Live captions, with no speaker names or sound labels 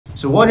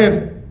So what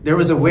if there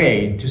was a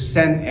way to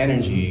send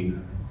energy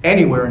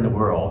anywhere in the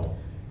world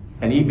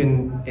and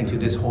even into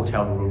this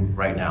hotel room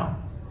right now?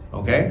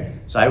 Okay,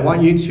 so I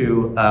want you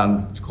to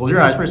close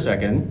your eyes for a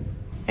second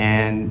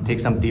and take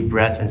some deep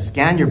breaths and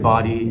scan your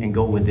body and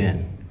go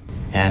within.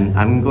 And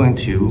I'm going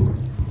to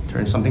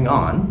turn something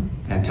on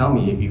and tell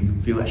me if you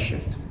feel a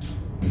shift.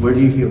 Where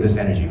do you feel this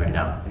energy right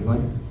now?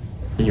 Anyone?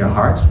 In your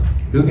heart?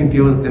 You can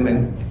feel them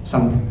in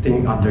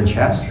something on their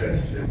chest,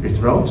 your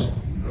throat,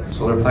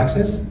 solar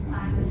plexus,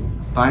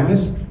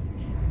 thymus.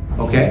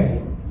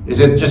 Okay. Is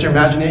it just your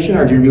imagination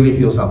or do you really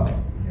feel something?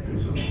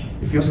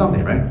 You feel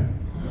something, right?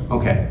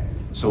 Okay.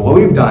 So what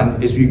we've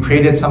done is we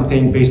created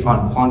something based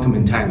on quantum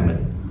entanglement.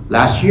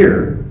 Last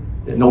year,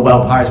 the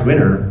Nobel Prize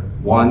winner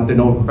won the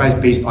Nobel Prize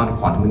based on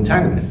quantum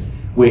entanglement.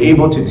 We're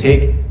able to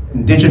take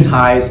and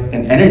digitize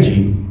an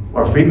energy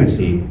or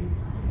frequency,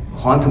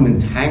 quantum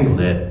entangle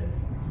it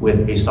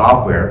with a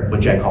software,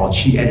 which I call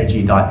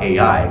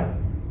QiEnergy.Ai,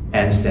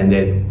 and send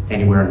it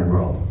anywhere in the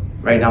world.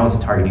 Right now it's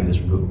targeting this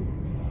room.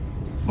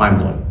 Mind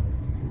blowing.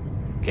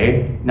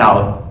 Okay,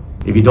 now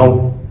if you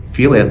don't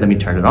feel it, let me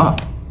turn it off.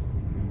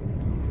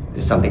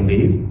 There's something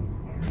leave.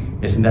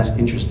 Isn't that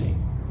interesting?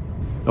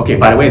 Okay,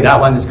 by the way, that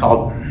one is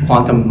called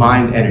quantum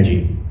mind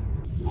energy.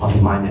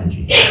 Quantum mind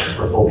energy, it's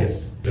for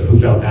focus. So who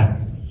felt that?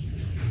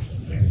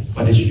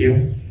 What did you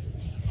feel?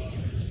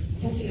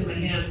 Pulsing in my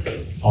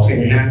hands.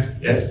 Pulsing in your hands?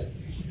 Yes?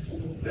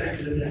 Back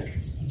of the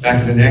neck.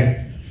 Back of the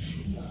neck?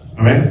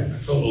 All right? I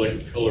felt like a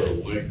pillar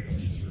of light.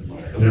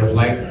 A bit of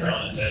light?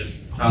 Around the head.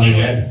 Around your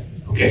head?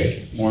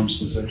 Okay. Warm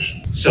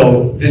sensation.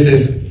 So this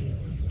is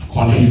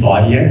quantum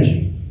body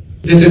energy.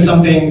 This is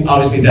something,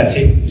 obviously, that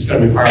is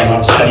going to require a lot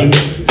of study.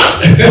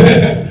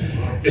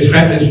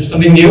 It's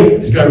something new.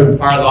 It's going to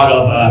require a lot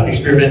of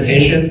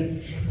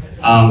experimentation.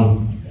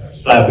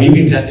 But we've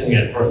been testing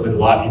it with a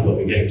lot of people.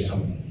 We're getting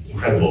some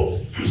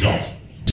incredible results.